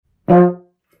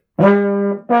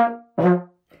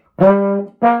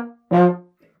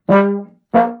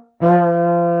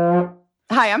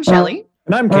I'm Shelley.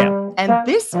 And I'm Cam. And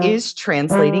this is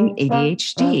Translating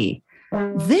ADHD.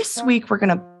 This week, we're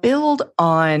going to build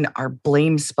on our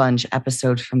blame sponge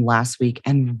episode from last week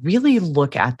and really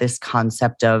look at this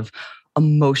concept of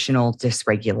emotional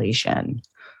dysregulation.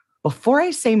 Before I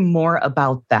say more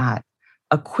about that,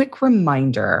 a quick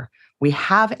reminder, we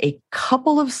have a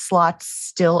couple of slots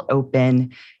still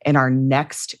open in our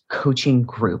next coaching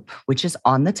group, which is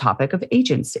on the topic of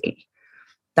agency.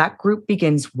 That group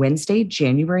begins Wednesday,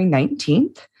 January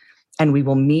 19th, and we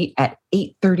will meet at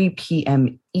 8:30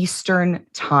 p.m. Eastern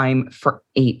Time for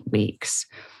 8 weeks.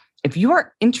 If you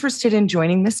are interested in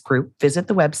joining this group, visit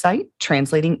the website,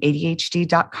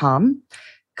 translatingadhd.com,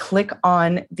 click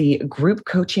on the group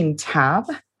coaching tab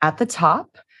at the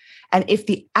top. And if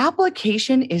the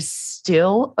application is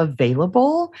still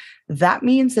available, that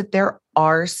means that there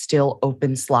are still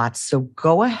open slots. So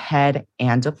go ahead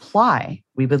and apply.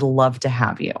 We would love to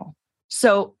have you.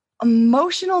 So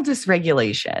emotional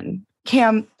dysregulation.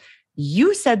 Cam,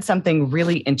 you said something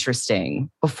really interesting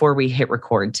before we hit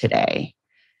record today.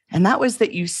 And that was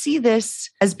that you see this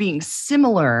as being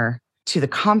similar to the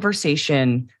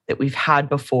conversation that we've had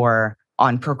before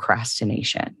on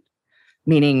procrastination.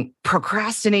 Meaning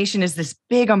procrastination is this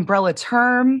big umbrella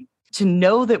term. To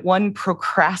know that one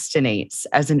procrastinates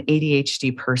as an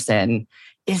ADHD person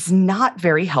is not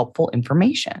very helpful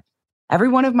information. Every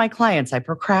one of my clients, I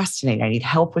procrastinate. I need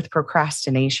help with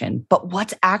procrastination. But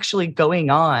what's actually going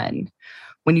on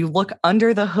when you look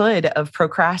under the hood of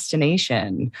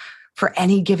procrastination for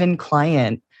any given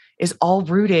client is all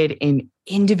rooted in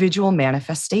individual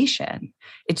manifestation.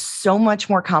 It's so much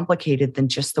more complicated than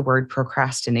just the word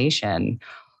procrastination,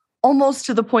 almost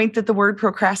to the point that the word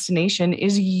procrastination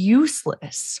is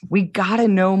useless. We got to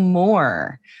know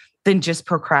more than just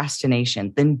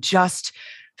procrastination, than just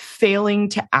failing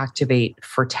to activate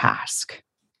for task.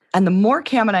 And the more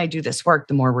Cam and I do this work,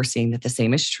 the more we're seeing that the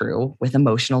same is true with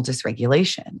emotional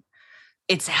dysregulation.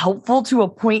 It's helpful to a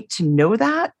point to know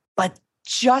that, but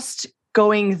just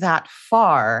going that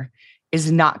far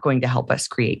is not going to help us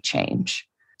create change.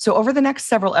 So over the next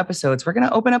several episodes, we're going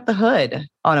to open up the hood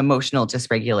on emotional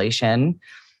dysregulation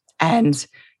and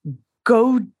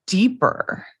go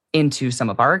deeper into some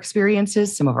of our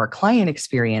experiences, some of our client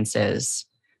experiences,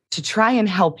 to try and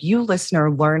help you, listener,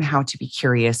 learn how to be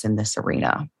curious in this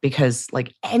arena. Because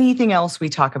like anything else we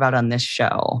talk about on this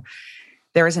show,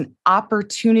 there is an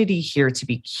opportunity here to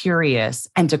be curious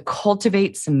and to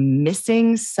cultivate some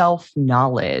missing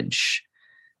self-knowledge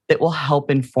that will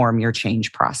help inform your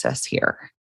change process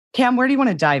here. Cam, where do you want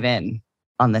to dive in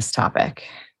on this topic?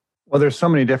 Well, there's so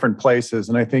many different places,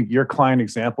 and I think your client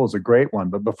example is a great one.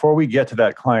 But before we get to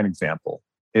that client example,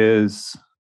 there's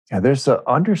an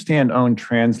understand, own,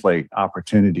 translate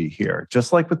opportunity here.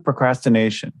 Just like with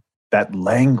procrastination, that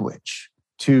language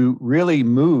to really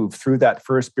move through that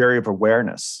first barrier of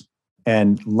awareness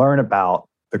and learn about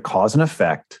the cause and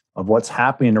effect of what's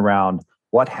happening around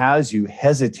what has you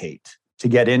hesitate to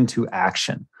get into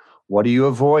action. What are you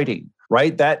avoiding?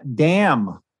 Write that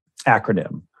DAMN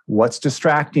acronym. What's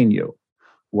distracting you?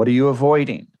 What are you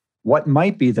avoiding? What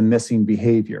might be the missing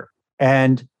behavior?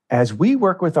 And as we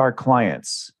work with our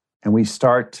clients and we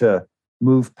start to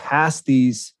move past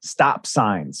these stop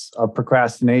signs of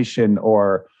procrastination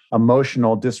or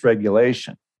emotional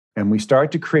dysregulation, and we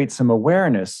start to create some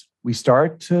awareness, we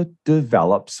start to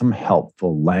develop some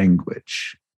helpful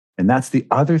language. And that's the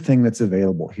other thing that's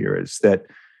available here is that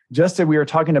just as we were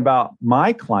talking about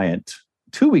my client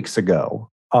 2 weeks ago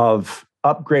of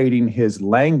upgrading his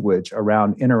language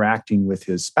around interacting with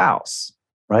his spouse,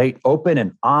 right? Open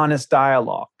and honest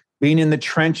dialogue, being in the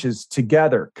trenches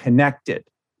together, connected.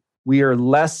 We are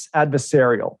less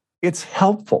adversarial. It's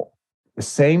helpful. The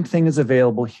same thing is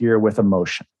available here with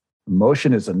emotion.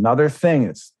 Emotion is another thing.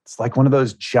 It's like one of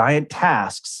those giant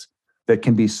tasks that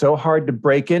can be so hard to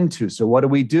break into. So what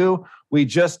do? We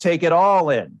just take it all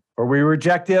in, or we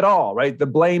reject it all, right? The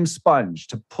blame sponge,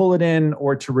 to pull it in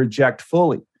or to reject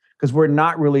fully, because we're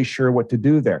not really sure what to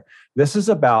do there. This is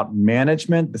about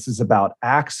management. This is about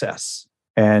access.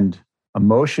 And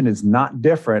emotion is not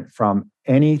different from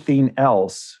anything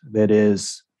else that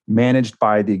is managed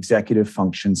by the executive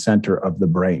function center of the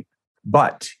brain.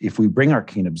 But if we bring our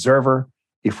keen observer,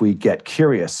 if we get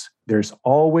curious, there's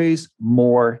always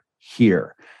more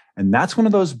here. And that's one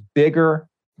of those bigger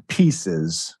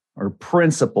pieces or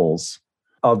principles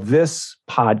of this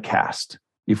podcast.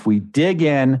 If we dig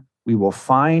in, we will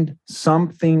find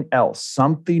something else,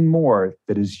 something more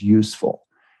that is useful.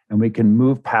 And we can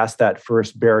move past that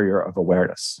first barrier of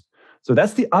awareness. So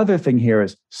that's the other thing here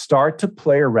is start to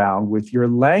play around with your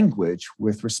language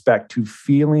with respect to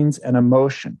feelings and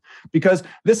emotion. Because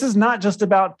this is not just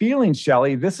about feelings,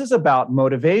 Shelley. This is about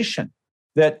motivation.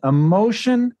 That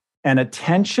emotion and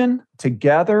attention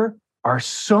together are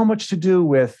so much to do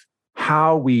with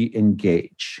how we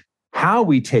engage, how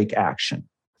we take action,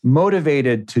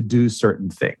 motivated to do certain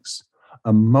things.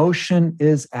 Emotion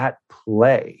is at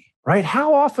play, right?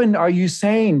 How often are you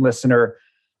saying, listener,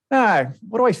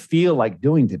 what do I feel like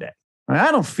doing today?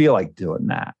 I don't feel like doing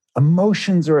that.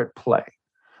 Emotions are at play.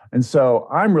 And so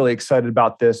I'm really excited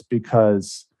about this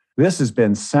because this has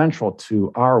been central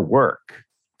to our work.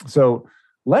 So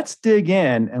let's dig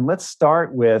in and let's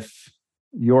start with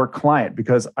your client,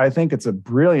 because I think it's a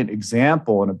brilliant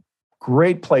example and a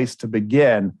great place to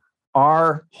begin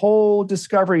our whole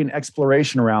discovery and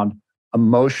exploration around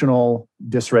emotional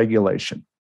dysregulation.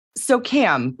 So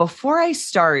Cam, before I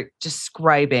start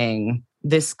describing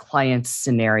this client's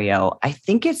scenario, I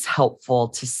think it's helpful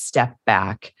to step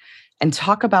back and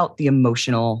talk about the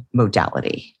emotional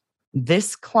modality.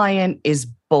 This client is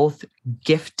both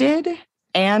gifted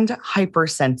and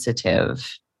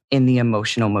hypersensitive in the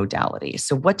emotional modality.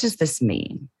 So what does this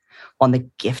mean? On the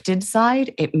gifted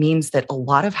side, it means that a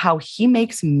lot of how he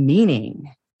makes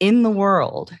meaning in the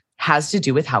world has to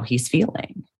do with how he's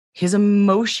feeling. His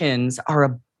emotions are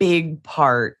a big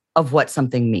part of what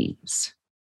something means.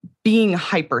 Being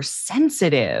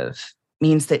hypersensitive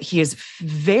means that he is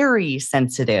very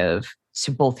sensitive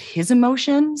to both his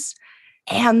emotions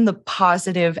and the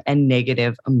positive and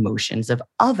negative emotions of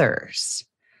others.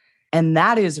 And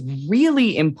that is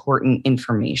really important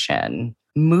information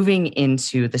moving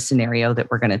into the scenario that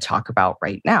we're going to talk about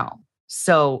right now.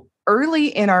 So early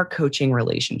in our coaching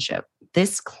relationship,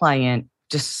 this client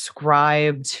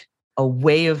described a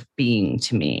way of being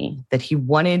to me that he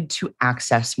wanted to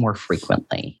access more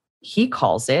frequently. He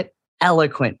calls it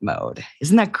eloquent mode.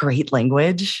 Isn't that great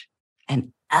language?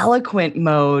 And eloquent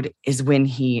mode is when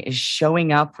he is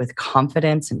showing up with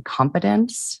confidence and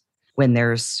competence, when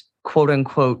there's quote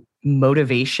unquote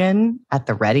motivation at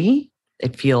the ready.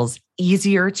 It feels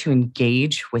easier to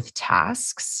engage with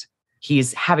tasks.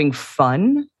 He's having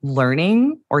fun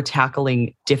learning or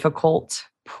tackling difficult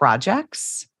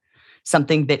projects,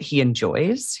 something that he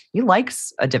enjoys. He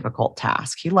likes a difficult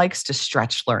task. He likes to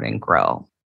stretch, learn, and grow.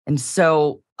 And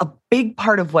so a big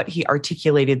part of what he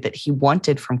articulated that he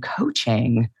wanted from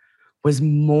coaching was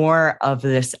more of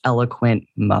this eloquent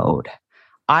mode.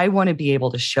 I want to be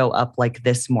able to show up like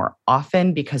this more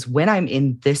often because when I'm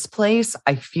in this place,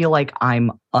 I feel like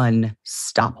I'm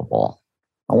unstoppable.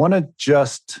 I want to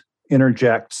just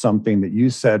interject something that you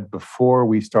said before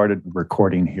we started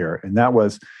recording here. And that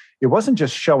was, it wasn't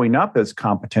just showing up as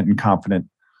competent and confident,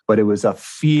 but it was a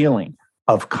feeling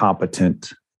of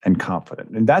competent and confident.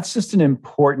 And that's just an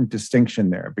important distinction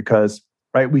there because,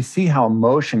 right, we see how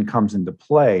emotion comes into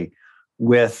play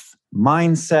with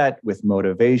mindset, with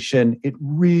motivation. It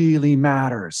really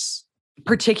matters.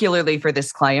 Particularly for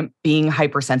this client being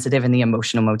hypersensitive in the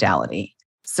emotional modality.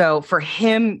 So for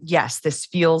him, yes, this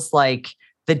feels like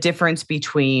the difference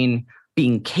between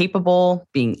being capable,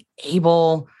 being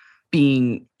able,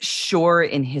 being sure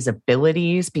in his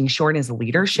abilities, being sure in his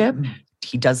leadership.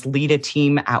 He does lead a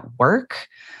team at work,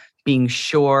 being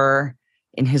sure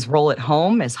in his role at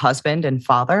home as husband and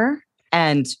father,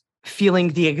 and feeling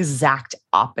the exact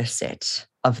opposite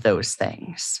of those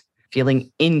things,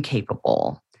 feeling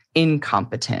incapable,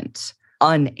 incompetent,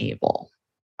 unable.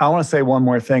 I want to say one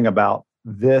more thing about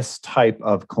this type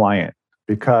of client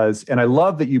because, and I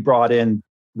love that you brought in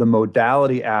the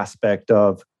modality aspect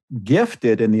of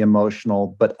gifted in the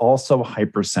emotional, but also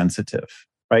hypersensitive,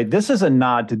 right? This is a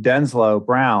nod to Denslow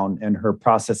Brown and her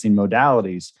processing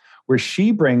modalities, where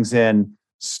she brings in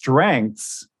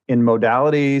strengths in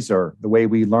modalities or the way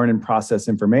we learn and process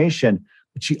information,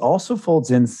 but she also folds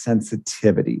in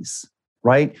sensitivities,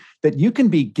 right? That you can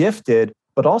be gifted,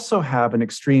 but also have an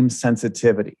extreme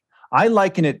sensitivity. I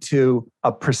liken it to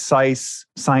a precise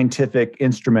scientific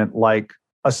instrument like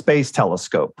a space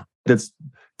telescope that's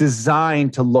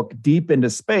designed to look deep into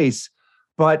space,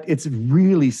 but it's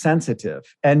really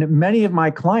sensitive. And many of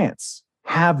my clients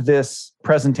have this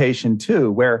presentation too,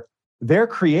 where they're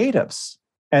creatives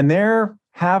and they're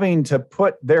having to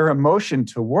put their emotion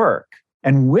to work.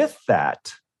 And with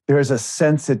that, there's a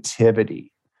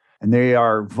sensitivity, and they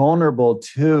are vulnerable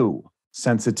to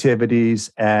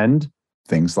sensitivities and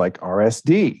things like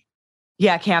RSD.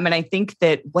 Yeah, Cam, and I think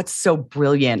that what's so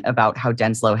brilliant about how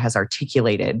Denslow has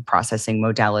articulated processing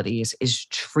modalities is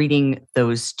treating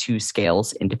those two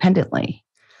scales independently.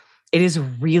 It is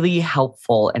really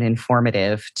helpful and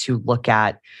informative to look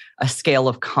at a scale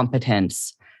of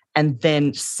competence and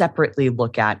then separately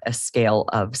look at a scale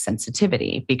of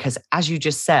sensitivity. Because as you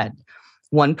just said,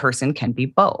 one person can be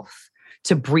both.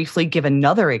 To briefly give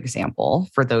another example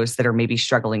for those that are maybe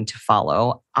struggling to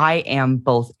follow, I am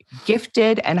both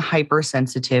gifted and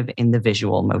hypersensitive in the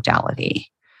visual modality.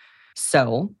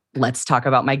 So let's talk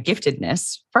about my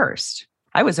giftedness first.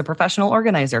 I was a professional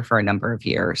organizer for a number of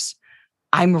years.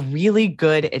 I'm really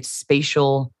good at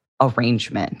spatial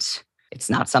arrangement. It's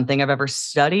not something I've ever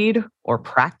studied or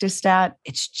practiced at.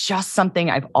 It's just something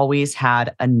I've always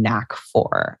had a knack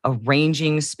for,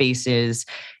 arranging spaces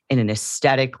in an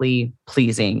aesthetically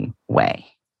pleasing way.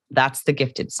 That's the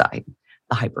gifted side.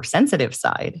 The hypersensitive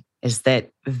side is that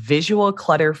visual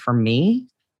clutter for me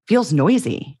feels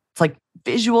noisy. It's like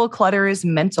visual clutter is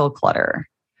mental clutter.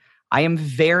 I am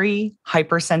very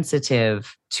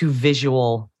hypersensitive to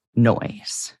visual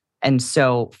noise. And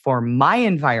so for my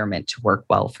environment to work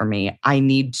well for me, I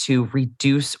need to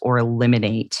reduce or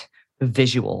eliminate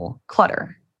visual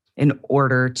clutter in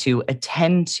order to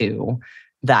attend to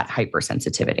that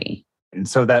hypersensitivity. And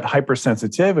so that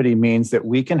hypersensitivity means that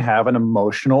we can have an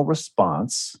emotional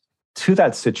response to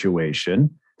that situation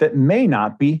that may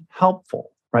not be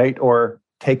helpful, right? Or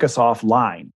take us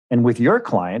offline. And with your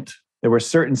client, there were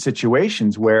certain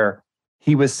situations where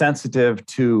he was sensitive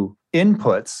to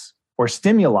inputs or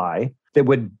stimuli that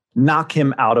would knock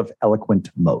him out of eloquent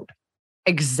mode.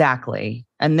 Exactly.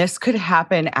 And this could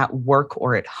happen at work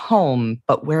or at home,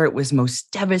 but where it was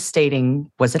most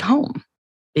devastating was at home,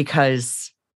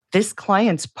 because this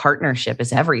client's partnership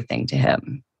is everything to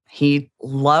him. He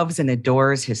loves and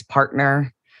adores his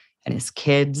partner and his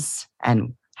kids,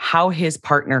 and how his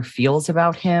partner feels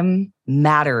about him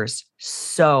matters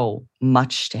so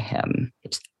much to him.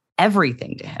 It's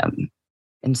everything to him.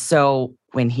 And so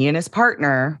when he and his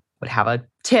partner would have a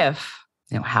tiff,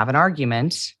 have an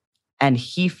argument, and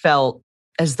he felt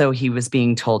as though he was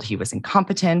being told he was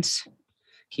incompetent,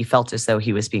 he felt as though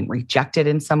he was being rejected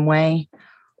in some way,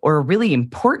 or a really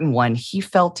important one, he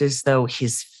felt as though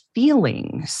his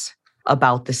feelings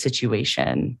about the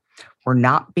situation were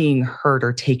not being heard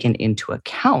or taken into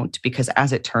account, because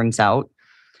as it turns out,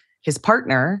 his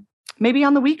partner may be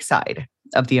on the weak side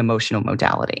of the emotional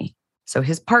modality. So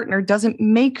his partner doesn't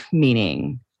make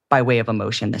meaning by way of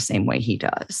emotion the same way he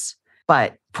does.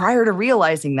 But prior to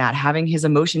realizing that, having his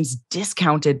emotions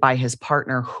discounted by his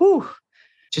partner,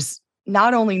 just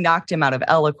not only knocked him out of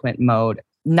eloquent mode,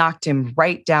 knocked him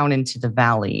right down into the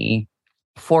valley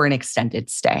for an extended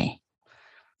stay.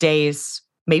 Days,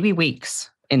 maybe weeks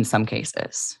in some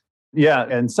cases. Yeah.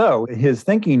 And so his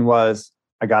thinking was,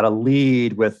 I got to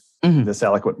lead with this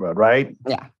eloquent mode, right?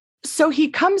 Yeah. So he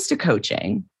comes to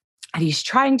coaching and he's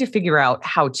trying to figure out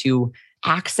how to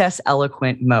access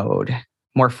eloquent mode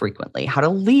more frequently, how to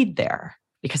lead there.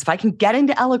 Because if I can get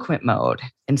into eloquent mode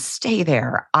and stay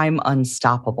there, I'm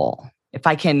unstoppable. If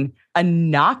I can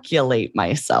inoculate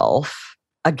myself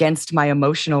against my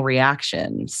emotional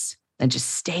reactions and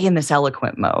just stay in this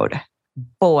eloquent mode,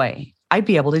 boy, I'd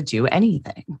be able to do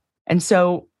anything. And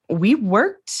so we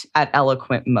worked at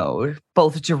eloquent mode,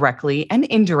 both directly and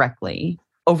indirectly,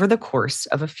 over the course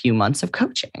of a few months of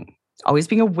coaching. Always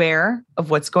being aware of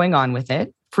what's going on with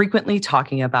it, frequently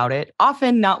talking about it,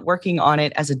 often not working on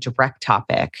it as a direct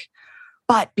topic,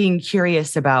 but being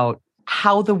curious about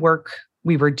how the work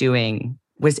we were doing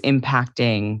was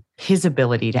impacting his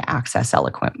ability to access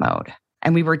eloquent mode.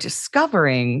 And we were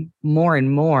discovering more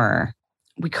and more,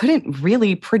 we couldn't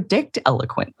really predict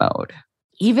eloquent mode,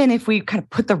 even if we kind of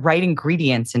put the right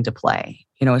ingredients into play.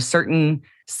 A certain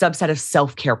subset of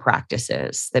self-care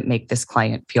practices that make this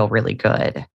client feel really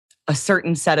good, a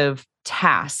certain set of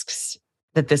tasks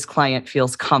that this client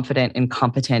feels confident and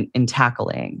competent in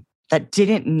tackling. That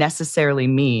didn't necessarily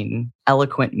mean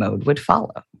eloquent mode would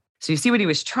follow. So you see what he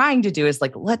was trying to do is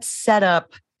let's set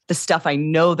up the stuff I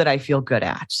know that I feel good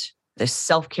at. This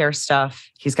self-care stuff.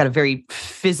 He's got a very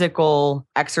physical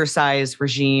exercise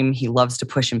regime. He loves to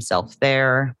push himself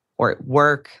there. Or at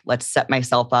work, let's set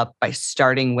myself up by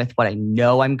starting with what I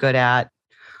know I'm good at,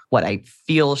 what I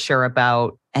feel sure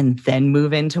about, and then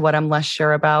move into what I'm less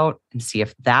sure about and see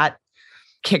if that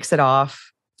kicks it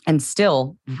off. And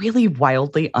still really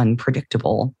wildly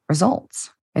unpredictable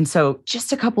results. And so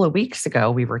just a couple of weeks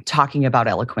ago, we were talking about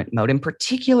eloquent mode and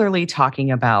particularly talking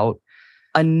about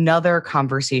another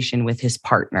conversation with his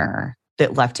partner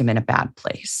that left him in a bad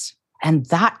place. And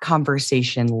that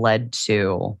conversation led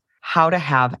to how to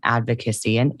have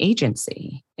advocacy and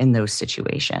agency in those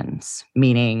situations.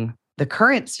 Meaning the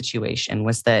current situation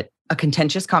was that a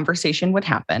contentious conversation would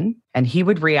happen and he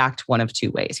would react one of two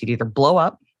ways. He'd either blow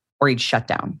up or he'd shut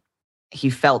down. He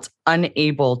felt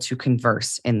unable to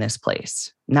converse in this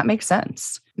place. And that makes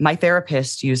sense. My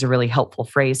therapist used a really helpful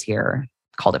phrase here,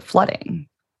 called it flooding.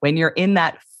 When you're in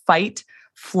that fight,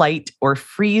 flight, or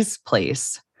freeze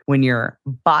place, when your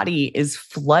body is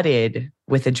flooded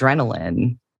with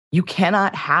adrenaline, you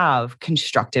cannot have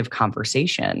constructive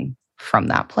conversation from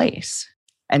that place,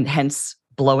 and hence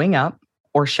blowing up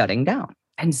or shutting down.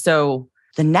 And so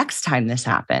the next time this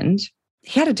happened,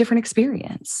 he had a different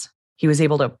experience. He was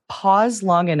able to pause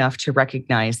long enough to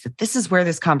recognize that this is where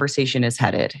this conversation is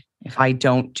headed if I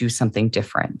don't do something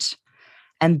different.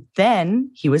 And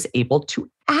then he was able to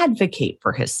advocate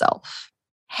for himself.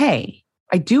 Hey,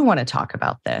 I do want to talk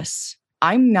about this.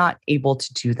 I'm not able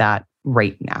to do that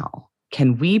right now.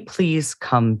 Can we please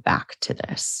come back to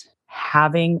this?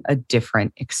 Having a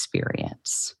different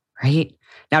experience, right?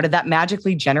 Now, did that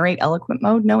magically generate eloquent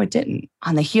mode? No, it didn't.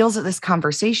 On the heels of this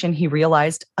conversation, he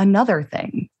realized another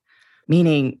thing,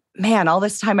 meaning, man, all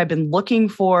this time I've been looking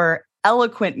for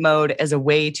eloquent mode as a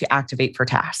way to activate for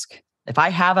task. If I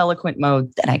have eloquent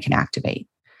mode, then I can activate.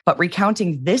 But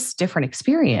recounting this different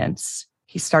experience,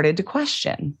 he started to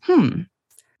question,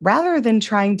 rather than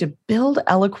trying to build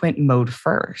eloquent mode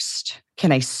first,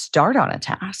 can I start on a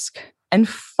task and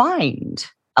find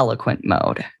eloquent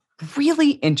mode?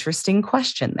 Really interesting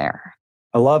question there.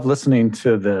 I love listening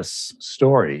to this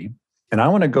story. And I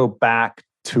want to go back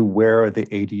to where the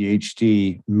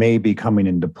ADHD may be coming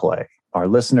into play. Our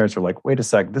listeners are like, wait a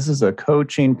sec, this is a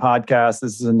coaching podcast.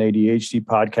 This is an ADHD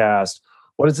podcast.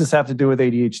 What does this have to do with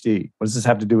ADHD? What does this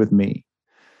have to do with me?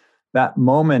 That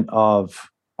moment of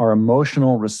our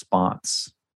emotional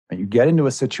response. And you get into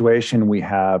a situation, we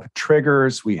have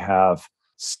triggers, we have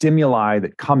stimuli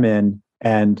that come in,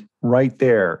 and right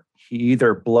there, he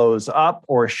either blows up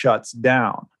or shuts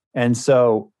down. And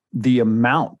so the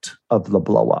amount of the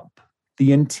blow up,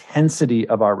 the intensity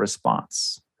of our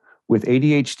response with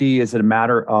ADHD is a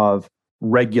matter of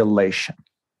regulation.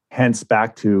 Hence,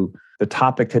 back to the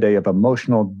topic today of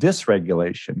emotional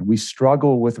dysregulation. We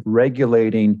struggle with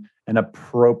regulating an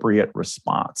appropriate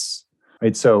response,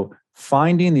 right? So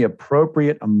finding the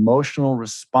appropriate emotional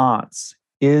response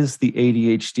is the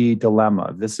ADHD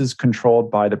dilemma. This is controlled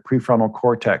by the prefrontal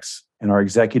cortex and our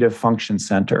executive function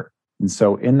center. And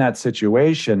so in that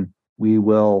situation, we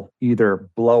will either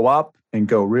blow up and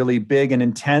go really big and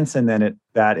intense, and then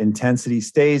that intensity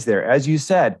stays there. As you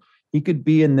said, he could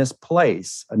be in this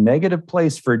place, a negative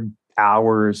place for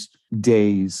hours,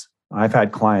 days. I've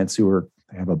had clients who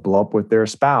have a blow up with their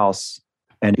spouse,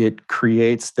 and it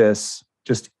creates this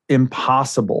just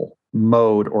impossible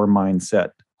mode or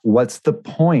mindset. What's the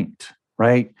point,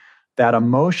 right? That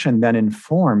emotion then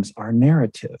informs our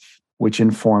narrative, which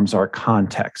informs our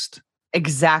context.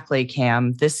 Exactly,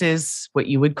 Cam. This is what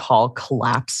you would call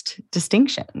collapsed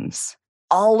distinctions.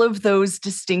 All of those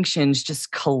distinctions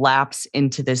just collapse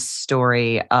into this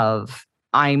story of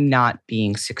I'm not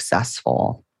being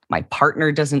successful. My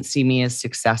partner doesn't see me as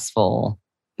successful.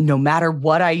 No matter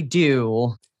what I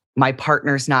do, my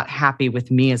partner's not happy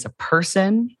with me as a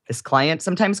person. This client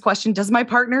sometimes questions, does my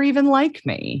partner even like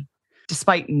me?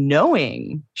 Despite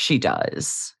knowing she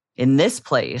does. In this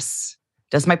place,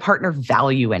 does my partner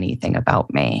value anything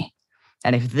about me?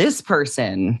 And if this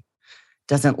person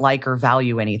doesn't like or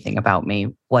value anything about me,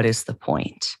 what is the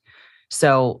point?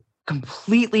 So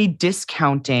completely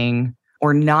discounting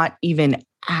or not even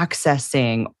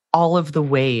accessing all of the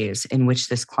ways in which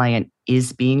this client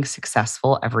is being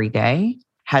successful every day,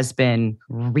 has been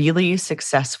really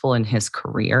successful in his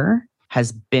career,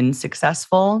 has been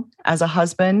successful as a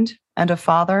husband and a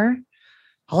father.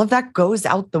 All of that goes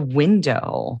out the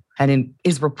window and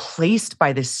is replaced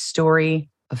by this story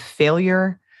of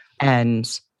failure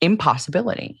and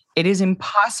impossibility. It is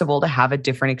impossible to have a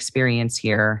different experience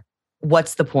here.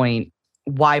 What's the point?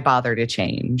 Why bother to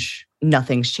change?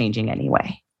 Nothing's changing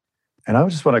anyway. And I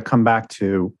just want to come back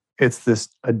to, it's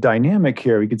a dynamic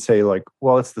here. We could say like,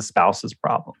 well, it's the spouse's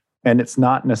problem. And it's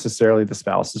not necessarily the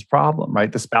spouse's problem,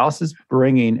 right? The spouse is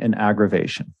bringing an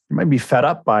aggravation. You might be fed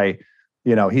up by,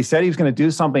 he said he was going to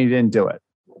do something, he didn't do it.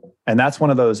 And that's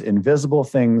one of those invisible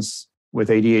things with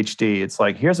ADHD. It's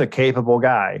like, here's a capable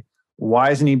guy.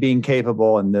 Why isn't he being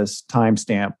capable in this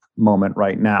timestamp moment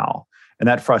right now? And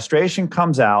that frustration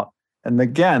comes out. And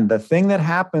again, the thing that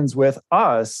happens with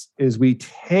us is we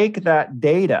take that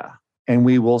data and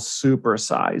we will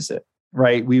supersize it,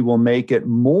 right? We will make it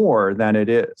more than it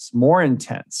is, more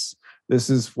intense. This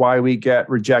is why we get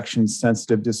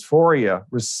rejection-sensitive dysphoria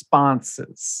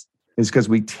responses, is because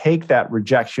we take that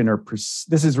rejection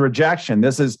this is rejection,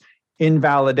 this is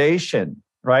invalidation,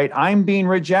 right? I'm being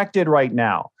rejected right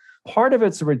now. Part of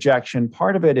it's a rejection,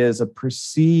 part of it is a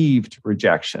perceived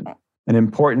rejection. An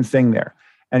important thing there.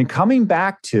 And coming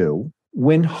back to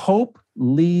when hope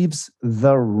leaves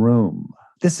the room,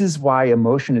 this is why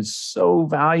emotion is so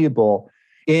valuable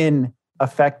in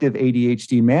effective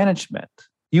ADHD management.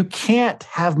 You can't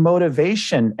have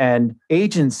motivation and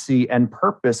agency and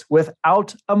purpose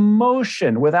without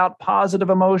emotion, without positive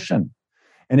emotion.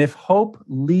 And if hope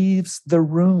leaves the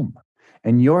room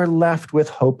and you're left with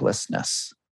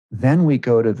hopelessness, then we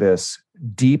go to this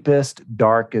deepest,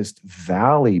 darkest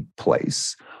valley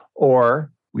place,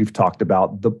 or we've talked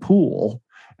about the pool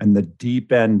and the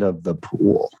deep end of the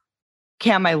pool.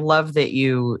 Cam, I love that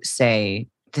you say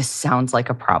this sounds like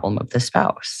a problem of the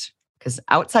spouse, because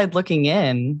outside looking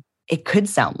in, it could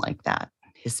sound like that.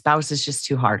 His spouse is just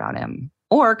too hard on him.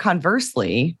 Or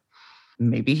conversely,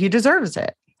 maybe he deserves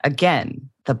it. Again,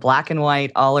 the black and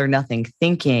white, all or nothing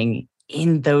thinking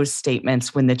in those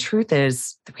statements when the truth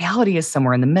is, the reality is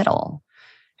somewhere in the middle.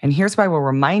 And here's why we'll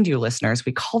remind you, listeners,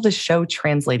 we call this show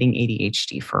Translating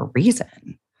ADHD for a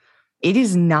reason. It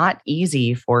is not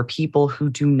easy for people who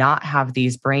do not have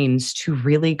these brains to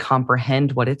really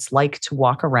comprehend what it's like to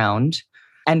walk around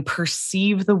and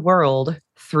perceive the world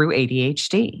through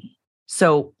ADHD.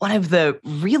 So one of the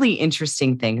really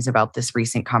interesting things about this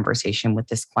recent conversation with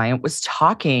this client was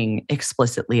talking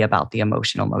explicitly about the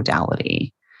emotional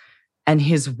modality and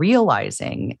his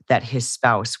realizing that his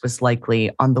spouse was likely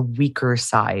on the weaker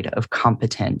side of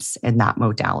competence in that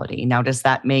modality. Now, does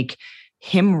that make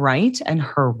him right and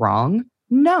her wrong?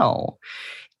 No.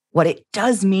 What it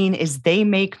does mean is they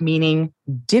make meaning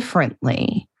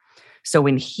differently. So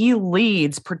when he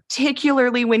leads,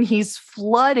 particularly when he's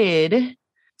flooded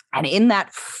and in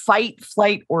that fight,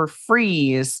 flight, or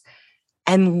freeze,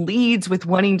 and leads with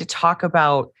wanting to talk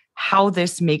about how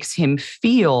this makes him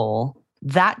feel,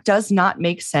 that does not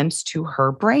make sense to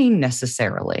her brain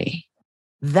necessarily.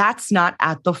 That's not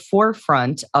at the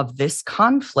forefront of this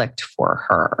conflict for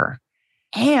her.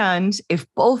 And if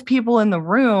both people in the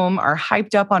room are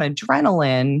hyped up on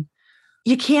adrenaline,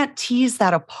 you can't tease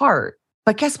that apart.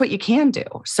 But guess what you can do?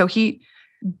 So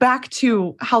back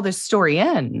to how this story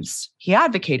ends, he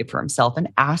advocated for himself and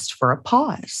asked for a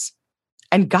pause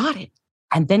and got it.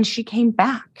 And then she came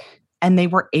back and they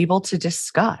were able to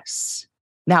discuss.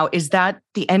 Now, is that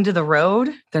the end of the road?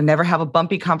 They'll never have a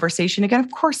bumpy conversation again?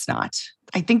 Of course not.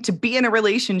 I think to be in a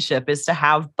relationship is to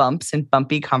have bumps and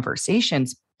bumpy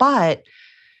conversations, but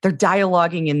they're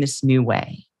dialoguing in this new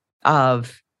way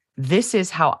of, this is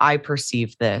how I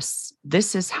perceive this.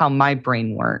 This is how my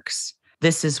brain works.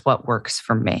 This is what works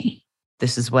for me.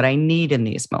 This is what I need in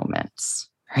these moments,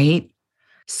 right?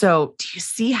 So do you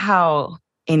see how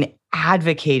in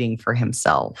advocating for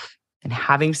himself and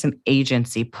having some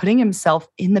agency, putting himself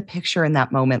in the picture in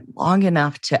that moment long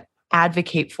enough to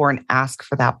advocate for and ask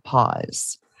for that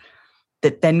pause,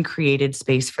 that then created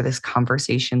space for this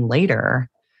conversation later?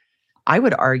 I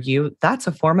would argue that's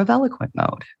a form of eloquent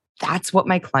mode. That's what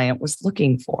my client was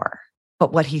looking for.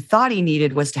 But what he thought he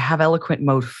needed was to have eloquent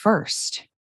mode first.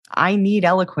 I need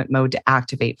eloquent mode to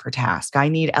activate for task. I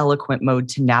need eloquent mode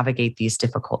to navigate these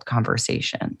difficult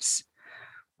conversations.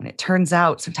 When it turns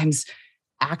out, sometimes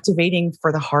activating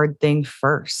for the hard thing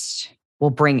first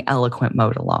will bring eloquent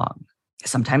mode along.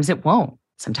 Sometimes it won't.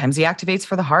 Sometimes he activates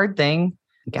for the hard thing.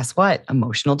 And guess what?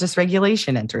 Emotional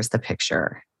dysregulation enters the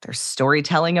picture. There's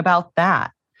storytelling about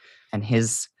that and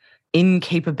his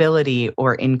incapability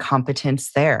or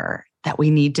incompetence there that we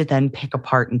need to then pick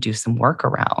apart and do some work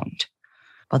around.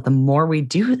 But the more we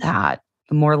do that,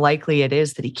 the more likely it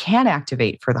is that he can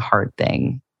activate for the hard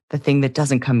thing, the thing that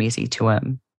doesn't come easy to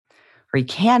him. Or he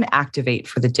can activate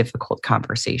for the difficult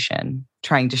conversation,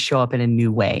 trying to show up in a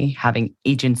new way, having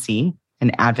agency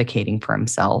and advocating for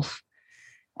himself.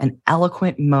 And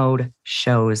eloquent mode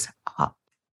shows up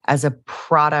as a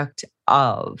product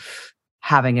of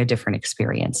having a different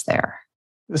experience there.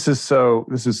 This is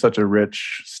such a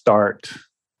rich start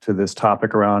to this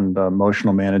topic around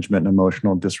emotional management and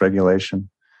emotional dysregulation.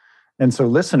 And so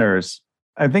listeners,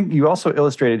 I think you also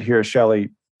illustrated here, Shelley,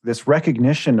 this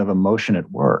recognition of emotion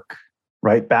at work,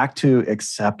 right? Back to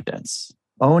acceptance,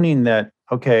 owning that,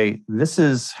 okay, this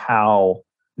is how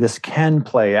this can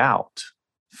play out.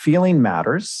 Feeling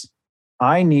matters.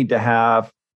 I need to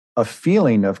have a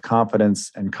feeling of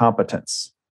confidence and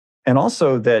competence. And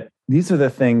also that these are the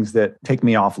things that take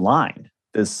me offline,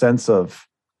 this sense of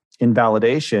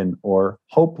invalidation or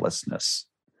hopelessness.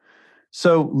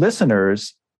 So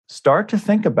listeners, start to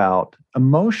think about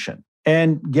emotion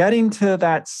and getting to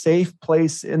that safe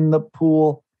place in the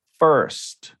pool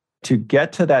first, to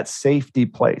get to that safety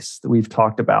place that we've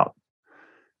talked about.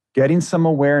 Getting some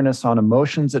awareness on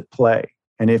emotions at play.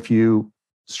 And if you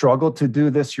struggle to do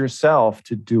this yourself,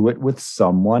 to do it with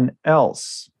someone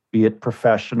else. be it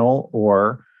professional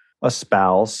or a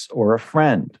spouse or a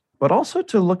friend, but also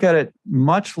to look at it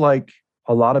much like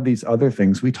a lot of these other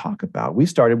things we talk about. We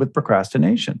started with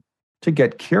procrastination to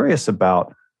get curious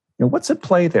about, what's at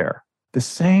play there? The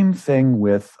same thing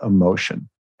with emotion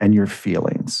and your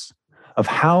feelings, of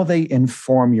how they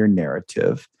inform your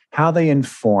narrative, how they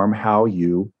inform how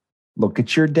you look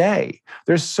at your day.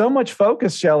 There's so much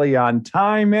focus, Shelley, on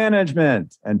time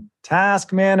management and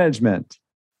task management.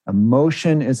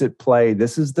 Emotion is at play.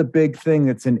 This is the big thing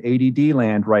that's in ADD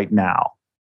land right now.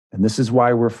 And this is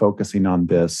why we're focusing on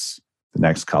this the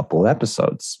next couple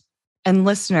episodes. And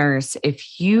listeners,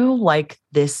 if you, like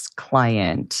this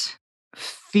client,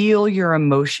 feel your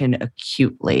emotion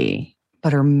acutely,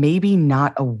 but are maybe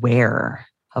not aware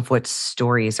of what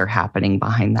stories are happening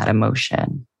behind that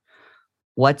emotion,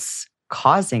 what's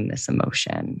causing this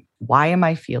emotion? Why am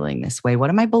I feeling this way? What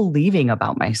am I believing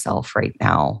about myself right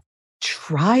now?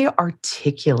 Try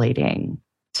articulating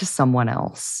to someone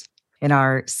else. In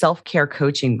our self-care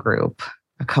coaching group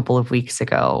a couple of weeks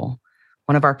ago,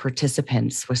 one of our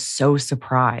participants was so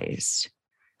surprised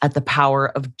at the power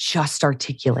of just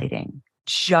articulating,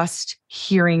 just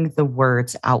hearing the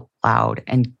words out loud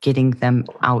and getting them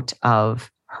out of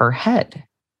her head.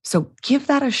 So give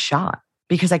that a shot,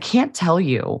 because I can't tell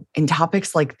you, in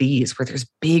topics like these where there's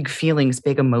big feelings,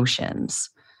 big emotions,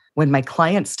 when my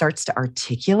client starts to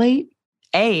articulate,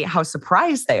 A, how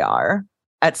surprised they are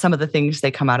at some of the things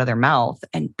they come out of their mouth,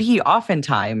 and B,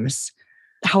 oftentimes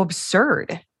how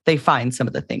absurd they find some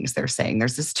of the things they're saying.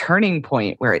 There's this turning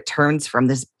point where it turns from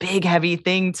this big, heavy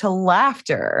thing to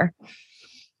laughter,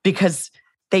 because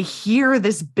they hear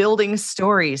this building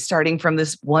story starting from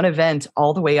this one event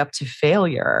all the way up to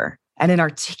failure. And in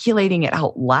articulating it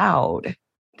out loud,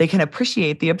 they can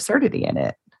appreciate the absurdity in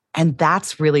it. And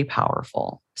that's really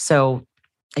powerful. So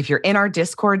if you're in our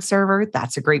Discord server,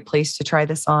 that's a great place to try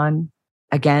this on.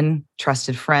 Again,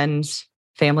 trusted friend,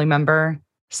 family member,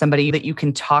 somebody that you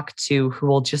can talk to who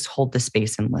will just hold the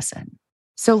space and listen.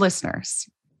 So listeners,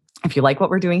 if you like what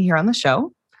we're doing here on the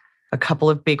show, a couple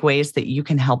of big ways that you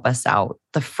can help us out.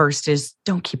 The first is,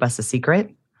 don't keep us a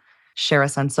secret. Share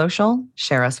us on social,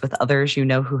 share us with others you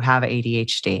know who have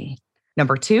ADHD.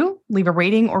 Number 2, leave a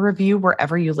rating or review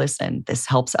wherever you listen. This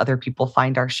helps other people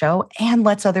find our show and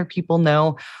lets other people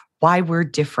know why we're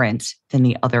different than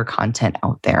the other content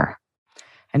out there.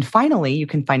 And finally, you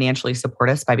can financially support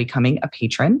us by becoming a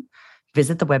patron.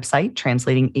 Visit the website,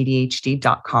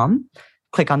 translatingadhd.com.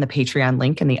 Click on the Patreon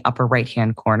link in the upper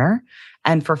right-hand corner.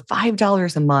 And for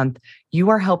 $5 a month, you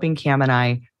are helping Cam and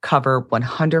I cover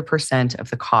 100% of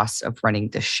the costs of running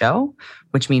this show,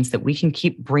 which means that we can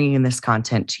keep bringing this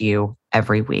content to you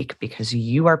every week, because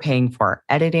you are paying for our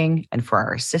editing and for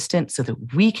our assistant so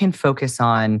that we can focus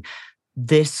on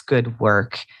this good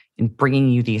work in bringing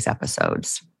you these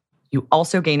episodes. You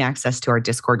also gain access to our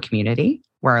Discord community,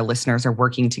 where our listeners are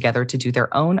working together to do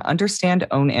their own understand,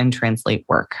 own, and translate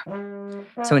work.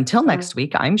 So until next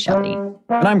week, I'm Shelley.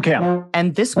 And I'm Cam.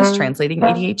 And this was Translating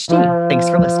ADHD. Thanks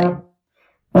for listening.